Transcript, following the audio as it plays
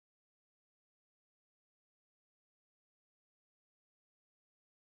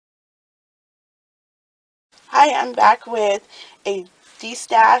Hi, I'm back with a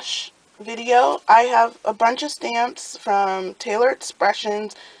Destash video. I have a bunch of stamps from Taylor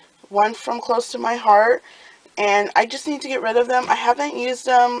Expressions, one from Close to My Heart, and I just need to get rid of them. I haven't used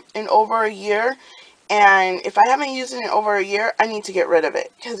them in over a year, and if I haven't used it in over a year, I need to get rid of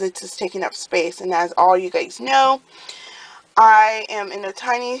it because it's just taking up space. And as all you guys know, I am in a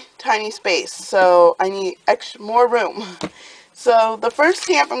tiny space, so I need more room. So the first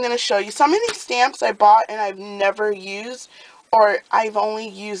stamp I'm going to show you, some of these stamps I bought and I've never used, or I've only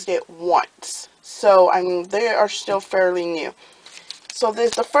used it once. So, I mean, they are still fairly new. So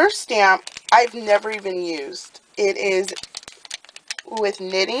there's the first stamp I've never even used. It is with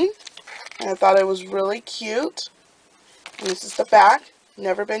knitting, and I thought it was really cute. And this is the back.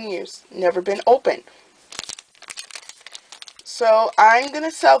 Never been used. Never been opened. So I'm going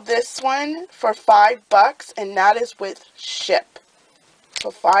to sell this one for $5, and that is with ship. So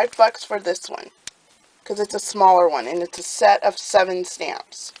 $5 for this one, because it's a smaller one, and it's a set of 7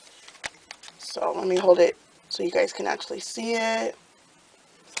 stamps. So let me hold it so you guys can actually see it.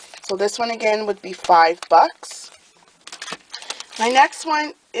 So this one again would be $5. My next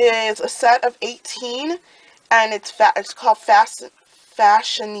one is a set of 18, and it's called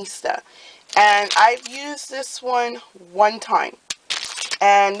Fashionista. And I've used this one time.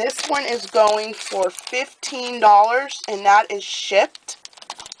 And this one is going for $15, and that is shipped.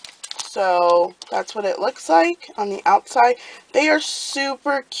 So that's what it looks like on the outside. They are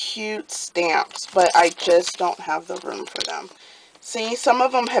super cute stamps, but I just don't have the room for them. See, some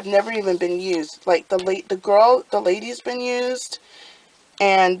of them have never even been used. Like the lady's been used,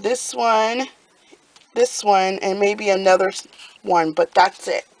 and this one, and maybe another one, but that's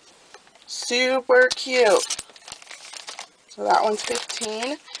it. Super cute. So that one's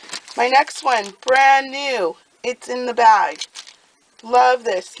 15. My next one, brand new. It's in the bag. Love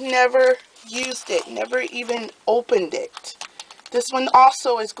this. Never used it. Never even opened it. This one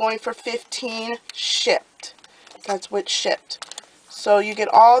also is going for 15 shipped. That's what shipped. So you get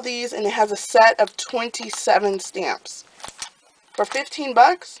all these, and it has a set of 27 stamps. For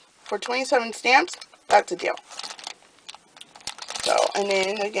 $15 for 27 stamps, that's a deal. So, and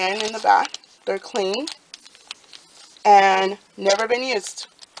then again in the back, they're clean and never been used.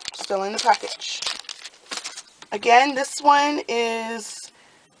 Still in the package. Again, this one is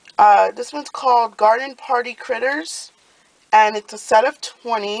this one's called Garden Party Critters, and it's a set of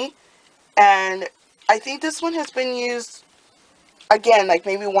 20, and I think this one has been used, again, like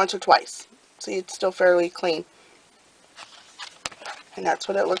maybe once or twice. See, it's still fairly clean. And that's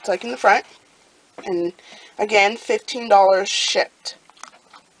what it looks like in the front. And again, $15 shipped.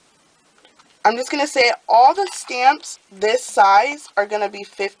 I'm just going to say all the stamps this size are going to be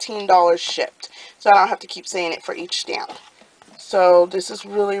 $15 shipped. So I don't have to keep saying it for each stamp. So this is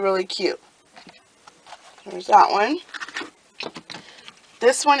really, really cute. There's that one.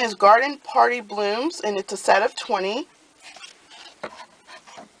 This one is Garden Party Blooms, and it's a set of 20.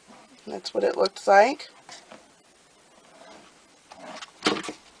 That's what it looks like.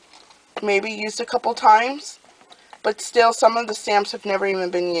 Maybe used a couple times, but still some of the stamps have never even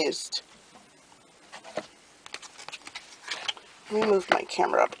been used. Let me move my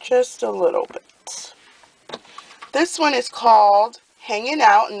camera up just a little bit. This one is called Hanging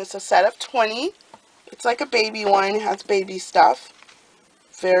Out, and it's a set of 20. It's like a baby one. It has baby stuff.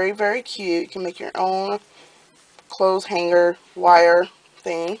 Very, very cute. You can make your own clothes hanger wire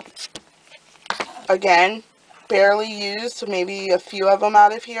thing. Again, barely used, so maybe a few of them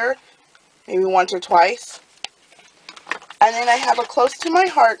out of here. Maybe once or twice. And then I have a Close to My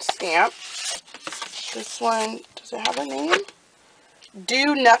Heart stamp. This one, does it have a name?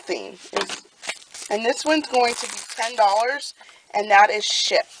 Do Nothing. And this one's going to be $10, and that is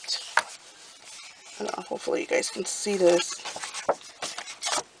shipped. Hopefully you guys can see this.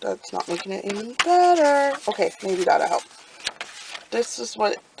 That's not making it even better. Okay, maybe that'll help. This is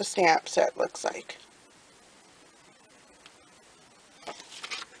what the stamp set looks like.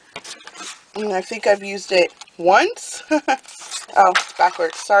 And I think I've used it once. Oh, it's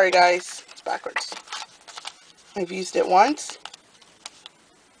backwards. Sorry guys, it's backwards. I've used it once.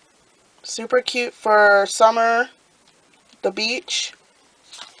 Super cute for summer, the beach.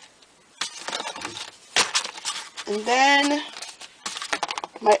 And then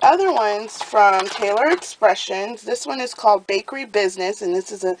my other ones from Taylor Expressions. This one is called Bakery Business, and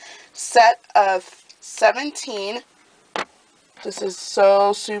this is a set of 17. This is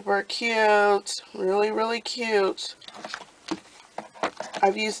so super cute. Really, really cute.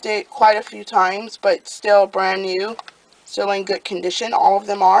 I've used it quite a few times, but still brand new. Still in good condition. All of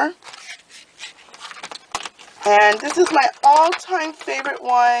them are. And this is my all-time favorite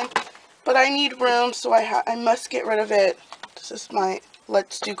one. but I need room, so I must get rid of it. This is my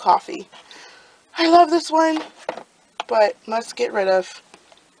Let's Do Coffee. I love this one, but must get rid of.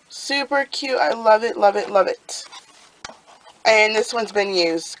 Super cute. I love it, love it, love it. And this one's been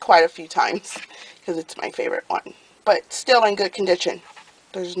used quite a few times because it's my favorite one, but still in good condition.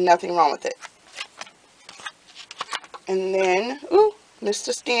 There's nothing wrong with it. And then, ooh, missed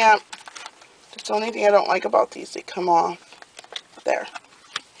a stamp. That's the only thing I don't like about these. They come off. There.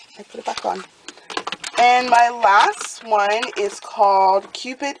 I put it back on. And my last one is called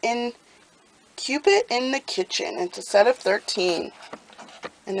Cupid in the Kitchen. It's a set of 13.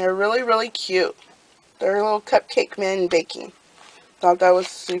 And they're really, really cute. They're little cupcake men baking. Thought that was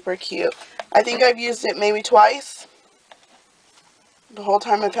super cute. I think I've used it maybe twice the whole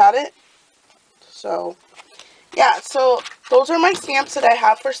time I've had it. So, yeah. So, those are my stamps that I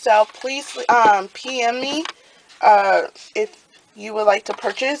have for sale. Please PM me if you would like to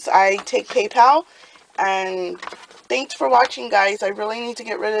purchase. I take PayPal. And thanks for watching, guys. I really need to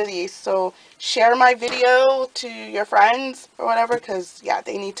get rid of these. So share my video to your friends or whatever, because yeah,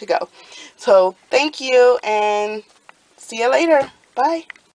 they need to go. So thank you, and see you later. Bye.